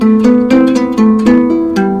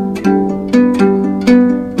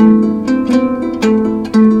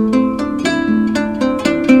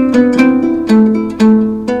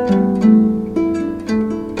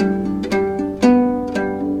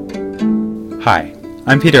Hi,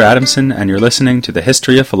 I'm Peter Adamson, and you're listening to the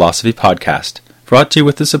History of Philosophy podcast, brought to you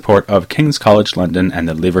with the support of King's College London and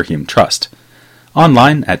the Leverhulme Trust,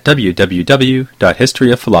 online at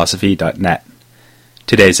www.historyofphilosophy.net.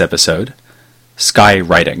 Today's episode, Sky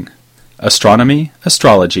Writing, Astronomy,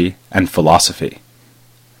 Astrology, and Philosophy.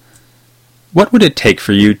 What would it take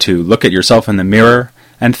for you to look at yourself in the mirror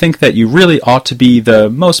and think that you really ought to be the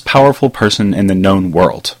most powerful person in the known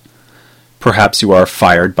world? Perhaps you are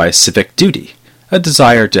fired by civic duty, a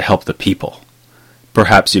desire to help the people.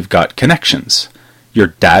 Perhaps you've got connections. Your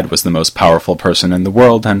dad was the most powerful person in the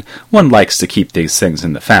world, and one likes to keep these things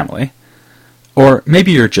in the family. Or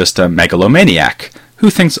maybe you're just a megalomaniac who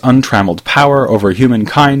thinks untrammeled power over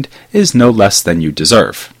humankind is no less than you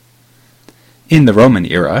deserve. In the Roman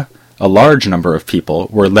era, a large number of people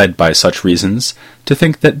were led by such reasons to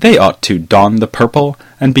think that they ought to don the purple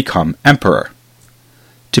and become emperor.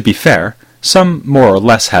 To be fair, some more or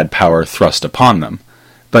less had power thrust upon them,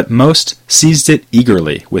 but most seized it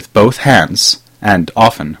eagerly with both hands, and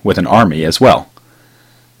often with an army as well.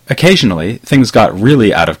 Occasionally, things got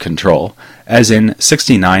really out of control, as in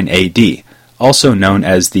 69 AD, also known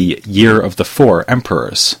as the Year of the Four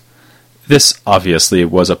Emperors. This obviously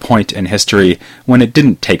was a point in history when it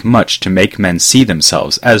didn't take much to make men see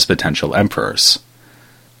themselves as potential emperors.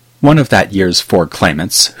 One of that year's four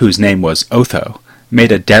claimants, whose name was Otho, made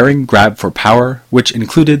a daring grab for power which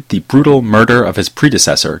included the brutal murder of his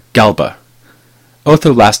predecessor, Galba.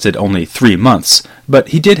 Otho lasted only 3 months, but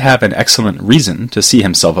he did have an excellent reason to see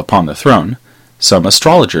himself upon the throne. Some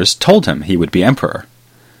astrologers told him he would be emperor.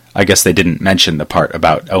 I guess they didn't mention the part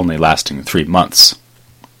about only lasting 3 months.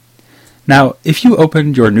 Now, if you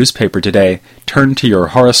opened your newspaper today, turned to your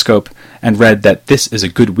horoscope, and read that this is a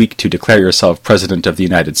good week to declare yourself President of the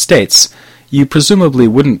United States, you presumably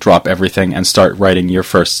wouldn't drop everything and start writing your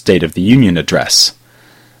first State of the Union address.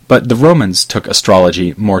 But the Romans took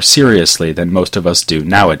astrology more seriously than most of us do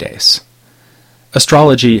nowadays.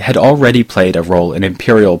 Astrology had already played a role in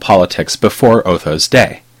imperial politics before Otho's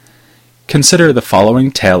day. Consider the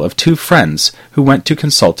following tale of 2 friends who went to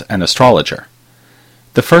consult an astrologer.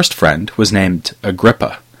 The first friend was named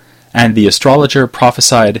Agrippa, and the astrologer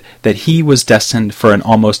prophesied that he was destined for an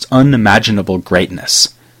almost unimaginable greatness.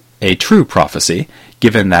 A true prophecy,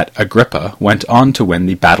 given that Agrippa went on to win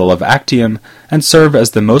the Battle of Actium and serve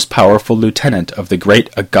as the most powerful lieutenant of the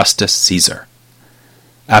great Augustus Caesar.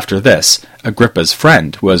 After this, Agrippa's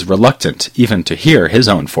friend was reluctant even to hear his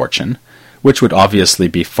own fortune, which would obviously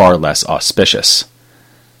be far less auspicious.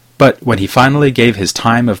 But when he finally gave his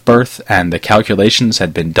time of birth and the calculations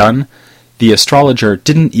had been done, the astrologer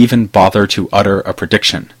didn't even bother to utter a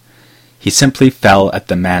prediction. He simply fell at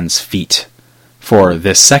the man's feet. For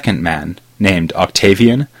this second man, named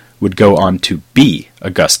Octavian, would go on to be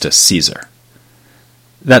Augustus Caesar.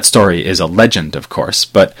 That story is a legend, of course,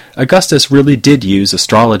 but Augustus really did use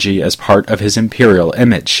astrology as part of his imperial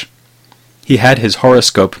image. He had his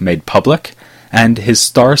horoscope made public, and his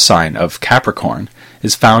star sign of Capricorn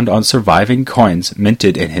is found on surviving coins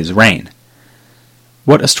minted in his reign.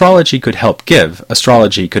 What astrology could help give,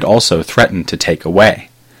 astrology could also threaten to take away.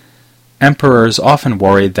 Emperors often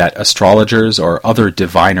worried that astrologers or other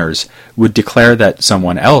diviners would declare that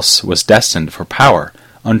someone else was destined for power,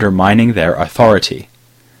 undermining their authority.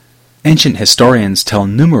 Ancient historians tell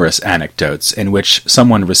numerous anecdotes in which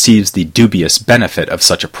someone receives the dubious benefit of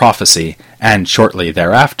such a prophecy, and shortly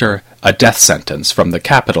thereafter, a death sentence from the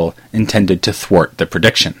capital intended to thwart the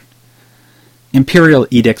prediction. Imperial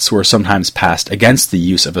edicts were sometimes passed against the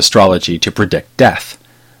use of astrology to predict death.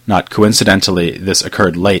 Not coincidentally, this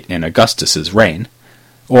occurred late in Augustus's reign,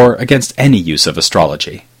 or against any use of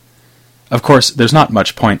astrology. Of course, there's not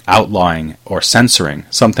much point outlawing or censoring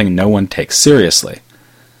something no one takes seriously.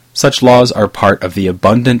 Such laws are part of the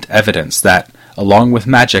abundant evidence that, along with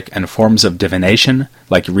magic and forms of divination,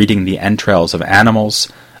 like reading the entrails of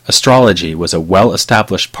animals, astrology was a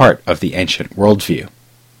well-established part of the ancient worldview.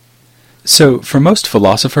 So, for most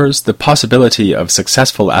philosophers, the possibility of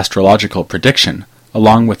successful astrological prediction,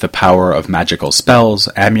 along with the power of magical spells,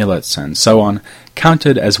 amulets, and so on,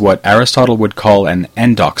 counted as what Aristotle would call an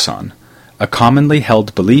endoxon, a commonly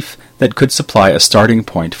held belief that could supply a starting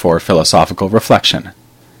point for philosophical reflection.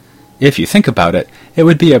 If you think about it, it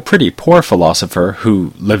would be a pretty poor philosopher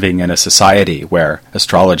who, living in a society where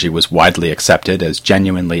astrology was widely accepted as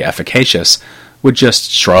genuinely efficacious, would just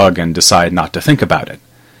shrug and decide not to think about it.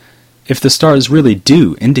 If the stars really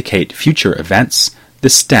do indicate future events,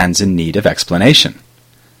 this stands in need of explanation.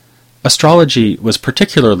 Astrology was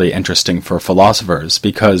particularly interesting for philosophers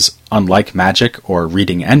because, unlike magic or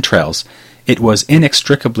reading entrails, it was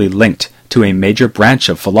inextricably linked to a major branch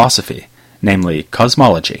of philosophy, namely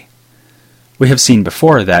cosmology. We have seen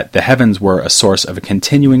before that the heavens were a source of a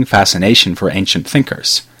continuing fascination for ancient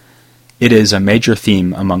thinkers. It is a major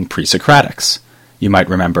theme among pre-Socratics. You might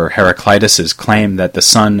remember Heraclitus's claim that the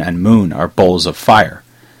sun and moon are bowls of fire,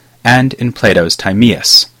 and in Plato's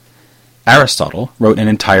Timaeus. Aristotle wrote an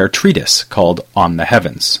entire treatise called On the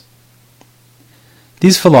Heavens.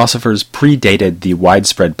 These philosophers predated the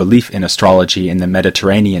widespread belief in astrology in the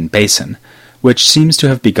Mediterranean basin, which seems to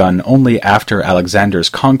have begun only after Alexander's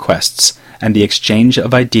conquests and the exchange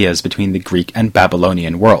of ideas between the Greek and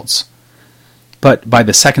Babylonian worlds. But by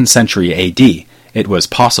the 2nd century AD, it was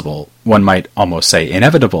possible, one might almost say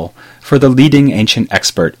inevitable, for the leading ancient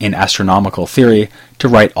expert in astronomical theory to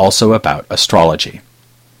write also about astrology.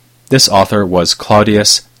 This author was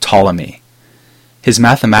Claudius Ptolemy. His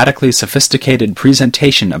mathematically sophisticated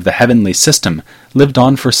presentation of the heavenly system lived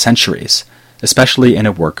on for centuries, especially in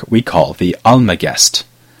a work we call the Almagest.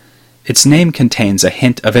 Its name contains a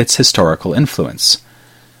hint of its historical influence.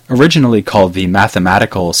 Originally called the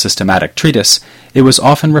Mathematical Systematic Treatise, it was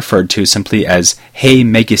often referred to simply as He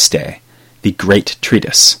Megiste, the Great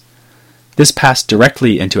Treatise. This passed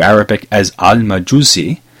directly into Arabic as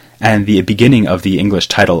Al-Majusi, and the beginning of the English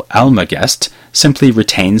title Almagest simply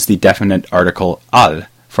retains the definite article al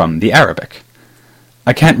from the Arabic.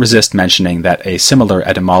 I can't resist mentioning that a similar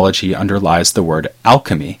etymology underlies the word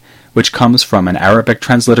alchemy, which comes from an Arabic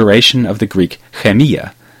transliteration of the Greek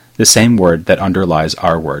chemia, the same word that underlies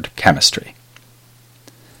our word chemistry.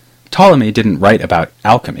 Ptolemy didn't write about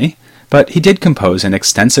alchemy, but he did compose an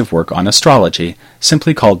extensive work on astrology,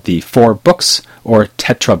 simply called the Four Books, or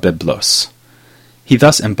Tetrabiblos. He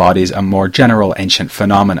thus embodies a more general ancient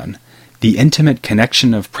phenomenon, the intimate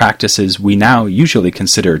connection of practices we now usually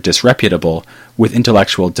consider disreputable with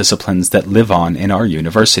intellectual disciplines that live on in our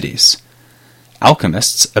universities.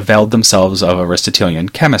 Alchemists availed themselves of Aristotelian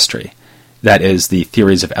chemistry, that is, the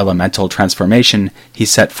theories of elemental transformation he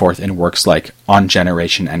set forth in works like On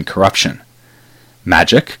Generation and Corruption.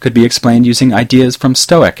 Magic could be explained using ideas from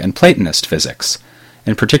Stoic and Platonist physics,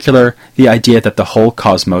 in particular the idea that the whole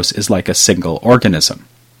cosmos is like a single organism.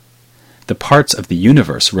 The parts of the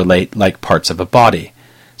universe relate like parts of a body,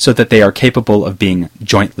 so that they are capable of being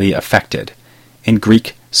jointly affected. In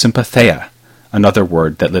Greek, sympatheia, another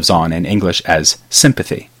word that lives on in English as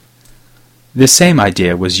sympathy. This same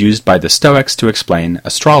idea was used by the Stoics to explain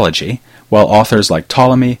astrology, while authors like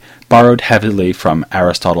Ptolemy borrowed heavily from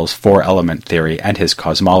Aristotle's four-element theory and his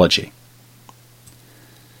cosmology.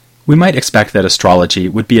 We might expect that astrology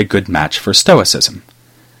would be a good match for Stoicism.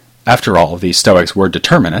 After all, the Stoics were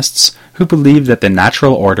determinists who believed that the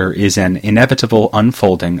natural order is an inevitable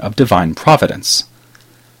unfolding of divine providence.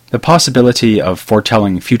 The possibility of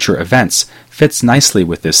foretelling future events fits nicely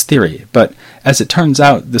with this theory, but as it turns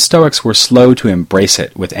out, the Stoics were slow to embrace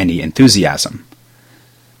it with any enthusiasm.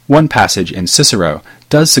 One passage in Cicero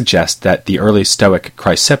does suggest that the early Stoic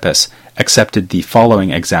Chrysippus accepted the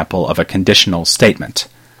following example of a conditional statement.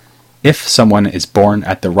 If someone is born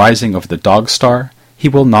at the rising of the dog star, he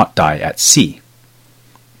will not die at sea.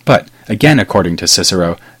 But, again according to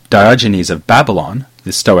Cicero, Diogenes of Babylon,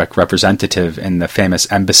 the Stoic representative in the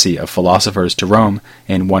famous embassy of philosophers to Rome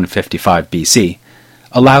in 155 BC,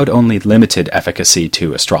 allowed only limited efficacy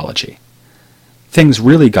to astrology. Things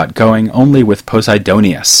really got going only with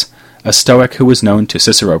Posidonius, a Stoic who was known to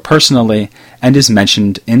Cicero personally and is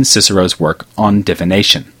mentioned in Cicero's work On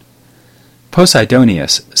Divination.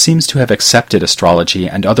 Posidonius seems to have accepted astrology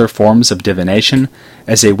and other forms of divination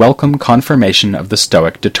as a welcome confirmation of the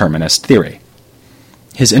Stoic determinist theory.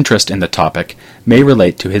 His interest in the topic may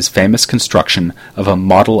relate to his famous construction of a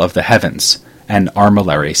model of the heavens, an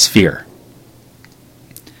armillary sphere.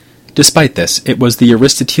 Despite this, it was the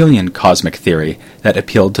Aristotelian cosmic theory that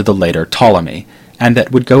appealed to the later Ptolemy, and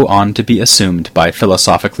that would go on to be assumed by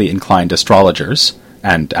philosophically inclined astrologers,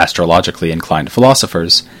 and astrologically inclined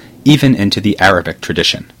philosophers, even into the Arabic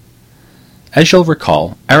tradition. As you'll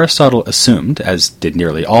recall, Aristotle assumed, as did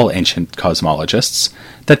nearly all ancient cosmologists,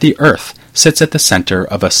 that the Earth sits at the center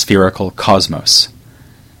of a spherical cosmos.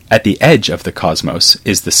 At the edge of the cosmos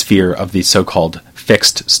is the sphere of the so-called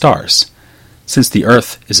fixed stars. Since the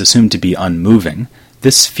Earth is assumed to be unmoving,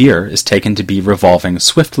 this sphere is taken to be revolving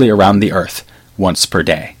swiftly around the Earth once per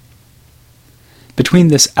day. Between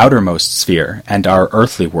this outermost sphere and our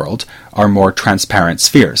earthly world are more transparent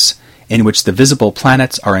spheres, in which the visible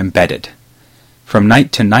planets are embedded. From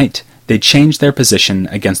night to night, they change their position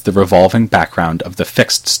against the revolving background of the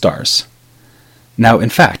fixed stars. Now, in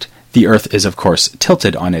fact, the Earth is of course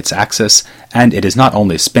tilted on its axis, and it is not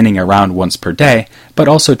only spinning around once per day, but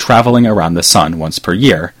also traveling around the Sun once per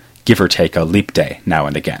year, give or take a leap day now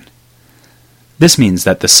and again. This means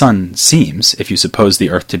that the sun seems, if you suppose the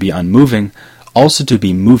Earth to be unmoving, also to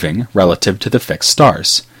be moving relative to the fixed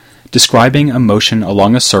stars, describing a motion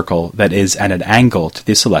along a circle that is at an angle to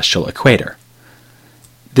the celestial equator.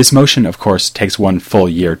 This motion, of course, takes one full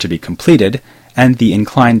year to be completed, and the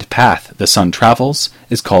inclined path the sun travels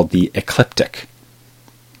is called the ecliptic.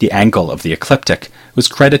 The angle of the ecliptic was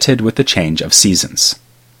credited with the change of seasons.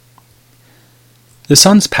 The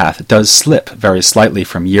sun's path does slip very slightly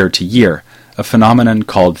from year to year, a phenomenon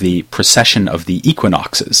called the precession of the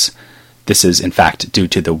equinoxes. This is, in fact, due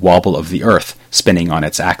to the wobble of the Earth spinning on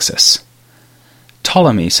its axis.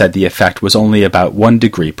 Ptolemy said the effect was only about 1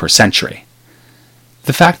 degree per century.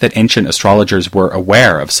 The fact that ancient astrologers were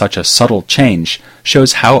aware of such a subtle change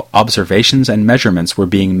shows how observations and measurements were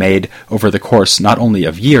being made over the course not only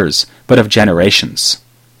of years, but of generations.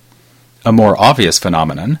 A more obvious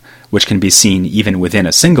phenomenon, which can be seen even within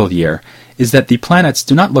a single year, is that the planets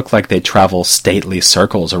do not look like they travel stately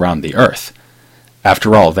circles around the Earth.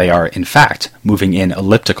 After all, they are, in fact, moving in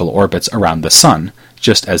elliptical orbits around the Sun,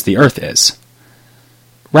 just as the Earth is.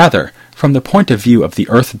 Rather, from the point of view of the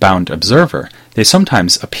Earth-bound observer, they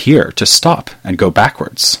sometimes appear to stop and go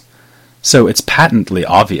backwards. So it's patently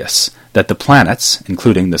obvious that the planets,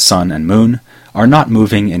 including the Sun and Moon, are not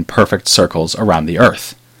moving in perfect circles around the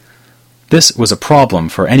Earth. This was a problem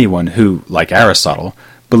for anyone who, like Aristotle,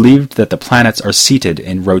 believed that the planets are seated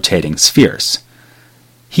in rotating spheres.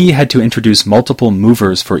 He had to introduce multiple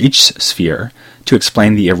movers for each sphere to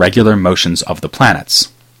explain the irregular motions of the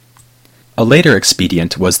planets. A later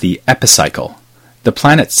expedient was the epicycle. The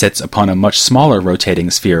planet sits upon a much smaller rotating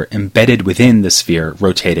sphere embedded within the sphere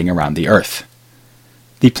rotating around the Earth.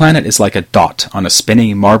 The planet is like a dot on a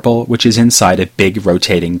spinning marble which is inside a big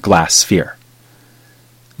rotating glass sphere.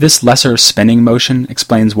 This lesser spinning motion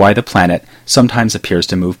explains why the planet sometimes appears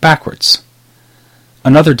to move backwards.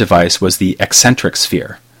 Another device was the eccentric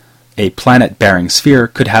sphere. A planet-bearing sphere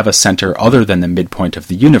could have a center other than the midpoint of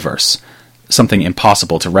the universe, something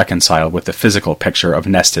impossible to reconcile with the physical picture of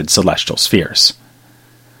nested celestial spheres.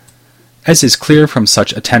 As is clear from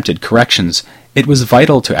such attempted corrections, it was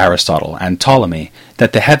vital to Aristotle and Ptolemy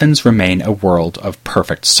that the heavens remain a world of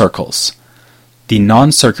perfect circles. The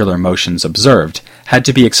non-circular motions observed had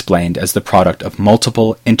to be explained as the product of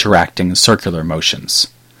multiple interacting circular motions.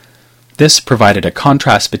 This provided a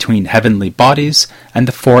contrast between heavenly bodies and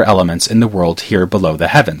the 4 elements in the world here below the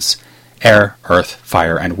heavens, air, earth,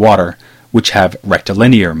 fire, and water, which have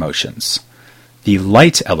rectilinear motions. The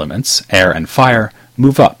light elements, air and fire,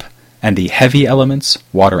 move up, and the heavy elements,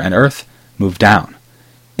 water and earth, move down.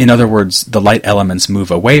 In other words, the light elements move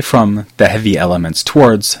away from, the heavy elements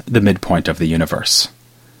towards, the midpoint of the universe.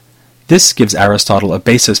 This gives Aristotle a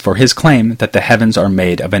basis for his claim that the heavens are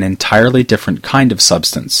made of an entirely different kind of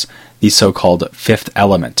substance, the so-called fifth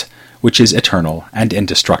element, which is eternal and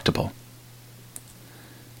indestructible.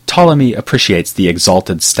 Ptolemy appreciates the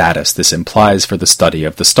exalted status this implies for the study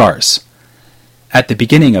of the stars. At the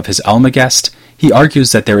beginning of his Almagest, he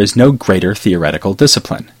argues that there is no greater theoretical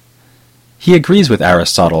discipline. He agrees with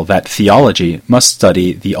Aristotle that theology must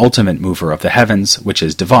study the ultimate mover of the heavens, which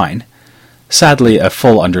is divine. Sadly, a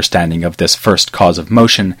full understanding of this first cause of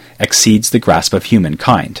motion exceeds the grasp of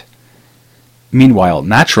humankind. Meanwhile,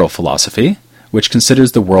 natural philosophy, which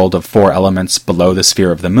considers the world of 4 elements below the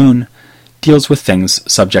sphere of the moon, deals with things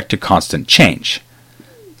subject to constant change.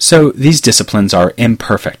 So these disciplines are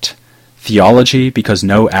imperfect. Theology, because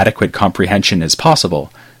no adequate comprehension is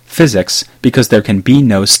possible. Physics, because there can be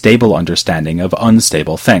no stable understanding of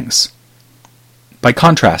unstable things. By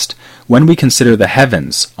contrast, when we consider the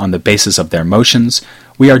heavens on the basis of their motions,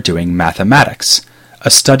 we are doing mathematics,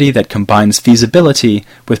 a study that combines feasibility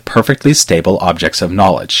with perfectly stable objects of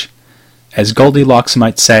knowledge. As Goldilocks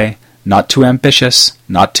might say, not too ambitious,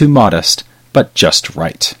 not too modest, but just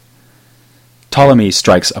right. Ptolemy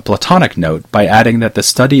strikes a Platonic note by adding that the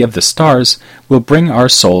study of the stars will bring our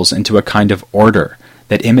souls into a kind of order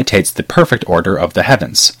that imitates the perfect order of the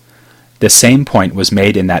heavens. The same point was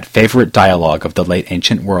made in that favorite dialogue of the late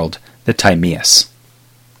ancient world, the Timaeus.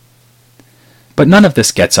 But none of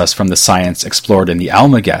this gets us from the science explored in the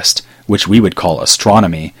Almagest, which we would call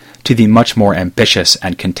astronomy, to the much more ambitious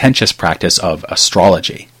and contentious practice of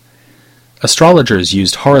astrology. Astrologers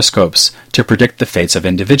used horoscopes to predict the fates of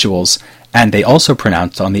individuals, and they also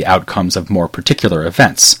pronounced on the outcomes of more particular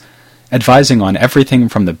events, advising on everything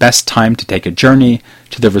from the best time to take a journey,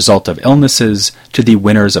 to the result of illnesses, to the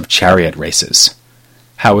winners of chariot races.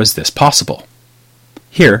 How is this possible?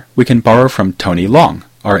 Here we can borrow from Tony Long,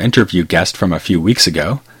 our interview guest from a few weeks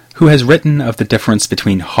ago, who has written of the difference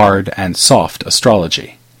between hard and soft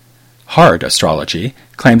astrology. Hard astrology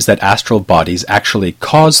claims that astral bodies actually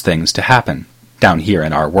cause things to happen, down here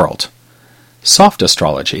in our world. Soft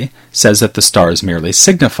astrology says that the stars merely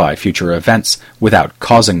signify future events without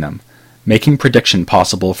causing them, making prediction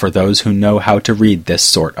possible for those who know how to read this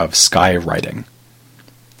sort of sky writing.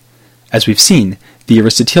 As we've seen, the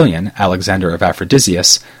Aristotelian Alexander of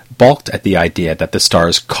Aphrodisias balked at the idea that the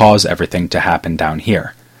stars cause everything to happen down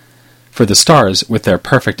here. For the stars, with their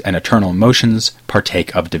perfect and eternal motions,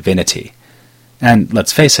 partake of divinity. And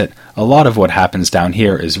let's face it, a lot of what happens down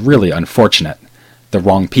here is really unfortunate. The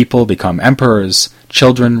wrong people become emperors,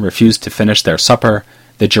 children refuse to finish their supper,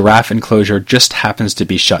 the giraffe enclosure just happens to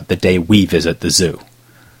be shut the day we visit the zoo.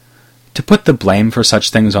 To put the blame for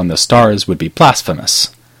such things on the stars would be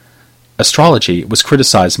blasphemous. Astrology was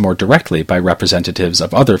criticized more directly by representatives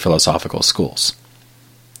of other philosophical schools.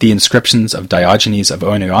 The inscriptions of Diogenes of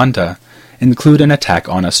Oenoanda include an attack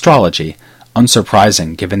on astrology,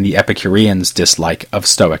 unsurprising given the Epicureans' dislike of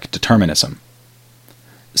Stoic determinism.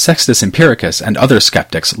 Sextus Empiricus and other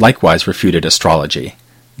skeptics likewise refuted astrology.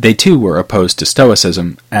 They too were opposed to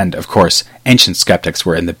Stoicism, and, of course, ancient skeptics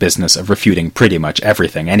were in the business of refuting pretty much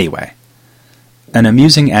everything anyway. An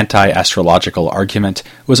amusing anti-astrological argument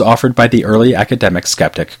was offered by the early academic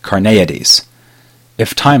skeptic Carneades.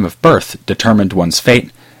 If time of birth determined one's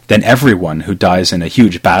fate, then everyone who dies in a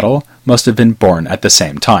huge battle must have been born at the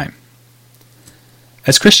same time.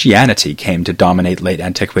 As Christianity came to dominate late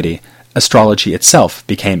antiquity, astrology itself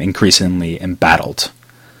became increasingly embattled.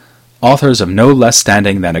 Authors of no less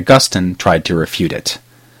standing than Augustine tried to refute it.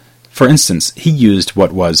 For instance, he used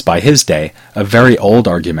what was, by his day, a very old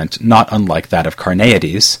argument not unlike that of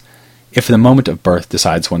Carneades. If the moment of birth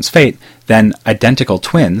decides one's fate, then identical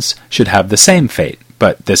twins should have the same fate,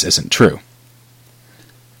 but this isn't true.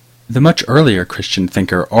 The much earlier Christian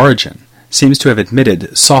thinker Origen seems to have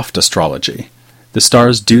admitted soft astrology. The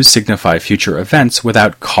stars do signify future events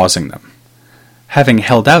without causing them. Having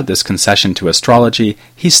held out this concession to astrology,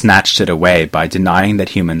 he snatched it away by denying that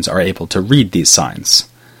humans are able to read these signs.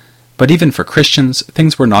 But even for Christians,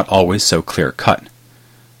 things were not always so clear-cut.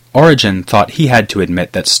 Origen thought he had to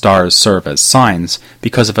admit that stars serve as signs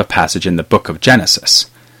because of a passage in the book of Genesis,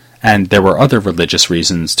 and there were other religious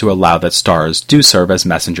reasons to allow that stars do serve as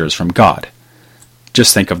messengers from God.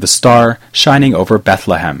 Just think of the star shining over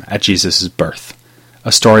Bethlehem at Jesus' birth,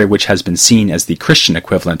 a story which has been seen as the Christian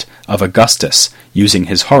equivalent of Augustus using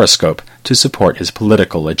his horoscope to support his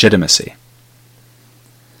political legitimacy.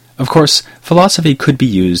 Of course, philosophy could be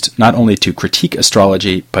used not only to critique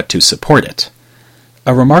astrology, but to support it.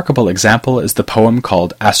 A remarkable example is the poem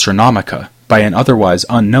called Astronomica by an otherwise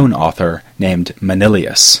unknown author named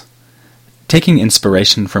Manilius. Taking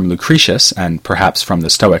inspiration from Lucretius, and perhaps from the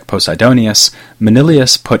Stoic Posidonius,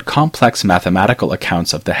 Manilius put complex mathematical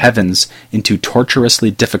accounts of the heavens into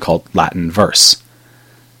tortuously difficult Latin verse.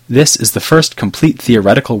 This is the first complete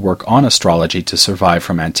theoretical work on astrology to survive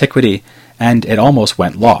from antiquity, and it almost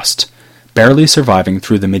went lost, barely surviving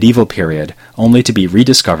through the medieval period, only to be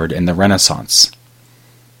rediscovered in the Renaissance.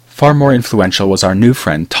 Far more influential was our new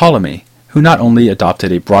friend Ptolemy, who not only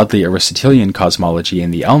adopted a broadly Aristotelian cosmology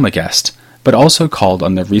in the Almagest, but also called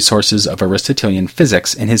on the resources of Aristotelian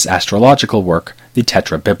physics in his astrological work, the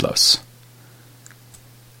Tetrabiblos.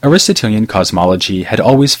 Aristotelian cosmology had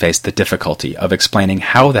always faced the difficulty of explaining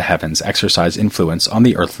how the heavens exercise influence on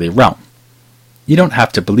the earthly realm. You don't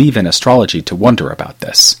have to believe in astrology to wonder about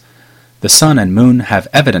this. The sun and moon have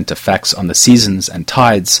evident effects on the seasons and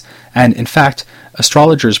tides, and in fact,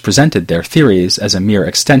 astrologers presented their theories as a mere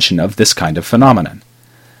extension of this kind of phenomenon.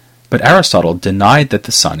 But Aristotle denied that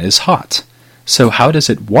the sun is hot, so how does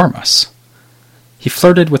it warm us? He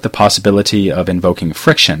flirted with the possibility of invoking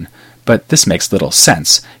friction, but this makes little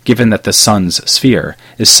sense, given that the sun's sphere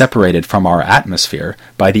is separated from our atmosphere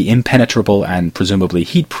by the impenetrable and presumably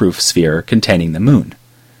heat-proof sphere containing the moon.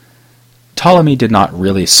 Ptolemy did not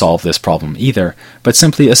really solve this problem either, but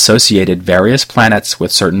simply associated various planets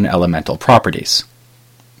with certain elemental properties.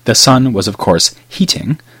 The sun was of course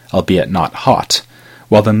heating, albeit not hot,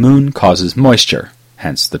 while the moon causes moisture,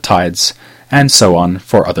 hence the tides, and so on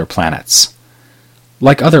for other planets.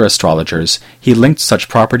 Like other astrologers, he linked such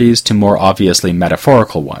properties to more obviously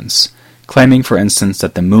metaphorical ones, claiming for instance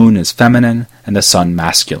that the moon is feminine and the sun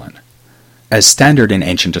masculine. As standard in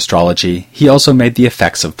ancient astrology, he also made the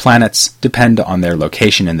effects of planets depend on their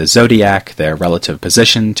location in the zodiac, their relative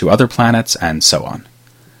position to other planets, and so on.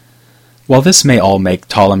 While this may all make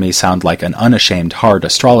Ptolemy sound like an unashamed hard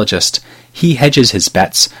astrologist, he hedges his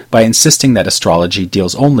bets by insisting that astrology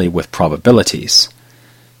deals only with probabilities.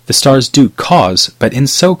 The stars do cause, but in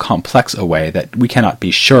so complex a way that we cannot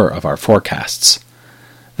be sure of our forecasts.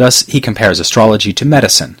 Thus, he compares astrology to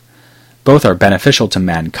medicine. Both are beneficial to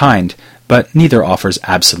mankind, but neither offers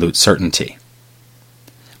absolute certainty.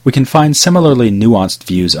 we can find similarly nuanced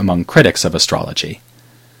views among critics of astrology.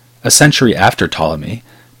 A century after Ptolemy,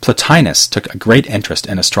 Plotinus took a great interest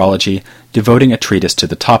in astrology, devoting a treatise to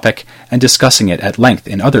the topic and discussing it at length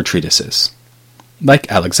in other treatises.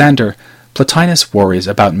 Like Alexander, Plotinus worries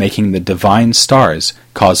about making the divine stars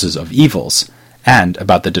causes of evils, and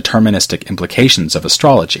about the deterministic implications of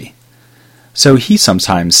astrology. So he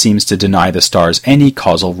sometimes seems to deny the stars any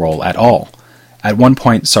causal role at all, at one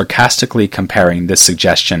point sarcastically comparing this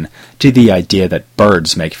suggestion to the idea that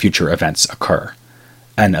birds make future events occur,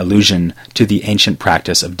 an allusion to the ancient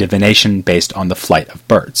practice of divination based on the flight of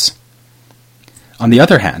birds. On the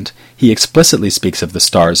other hand, he explicitly speaks of the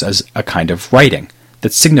stars as a kind of writing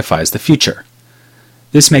that signifies the future.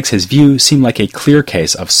 This makes his view seem like a clear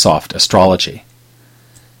case of soft astrology.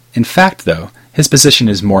 In fact, though, his position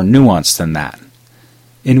is more nuanced than that.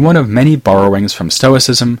 In one of many borrowings from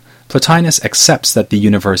Stoicism, Plotinus accepts that the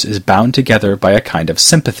universe is bound together by a kind of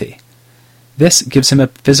sympathy. This gives him a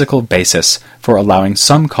physical basis for allowing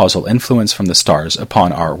some causal influence from the stars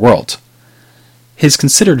upon our world. His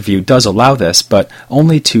considered view does allow this, but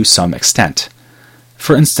only to some extent.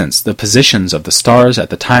 For instance, the positions of the stars at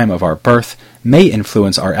the time of our birth may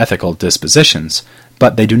influence our ethical dispositions,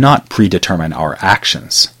 but they do not predetermine our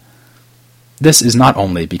actions. This is not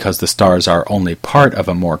only because the stars are only part of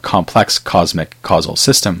a more complex cosmic causal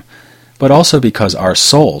system, but also because our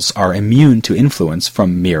souls are immune to influence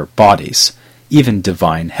from mere bodies, even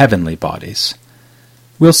divine heavenly bodies.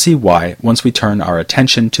 We'll see why once we turn our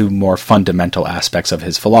attention to more fundamental aspects of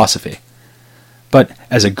his philosophy. But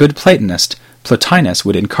as a good Platonist, Plotinus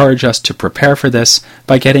would encourage us to prepare for this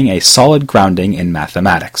by getting a solid grounding in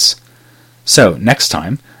mathematics. So, next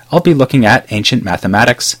time, I'll be looking at ancient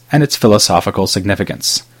mathematics and its philosophical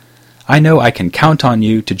significance. I know I can count on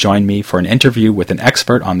you to join me for an interview with an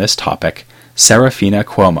expert on this topic, Serafina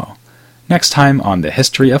Cuomo, next time on The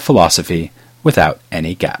History of Philosophy Without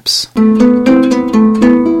Any Gaps.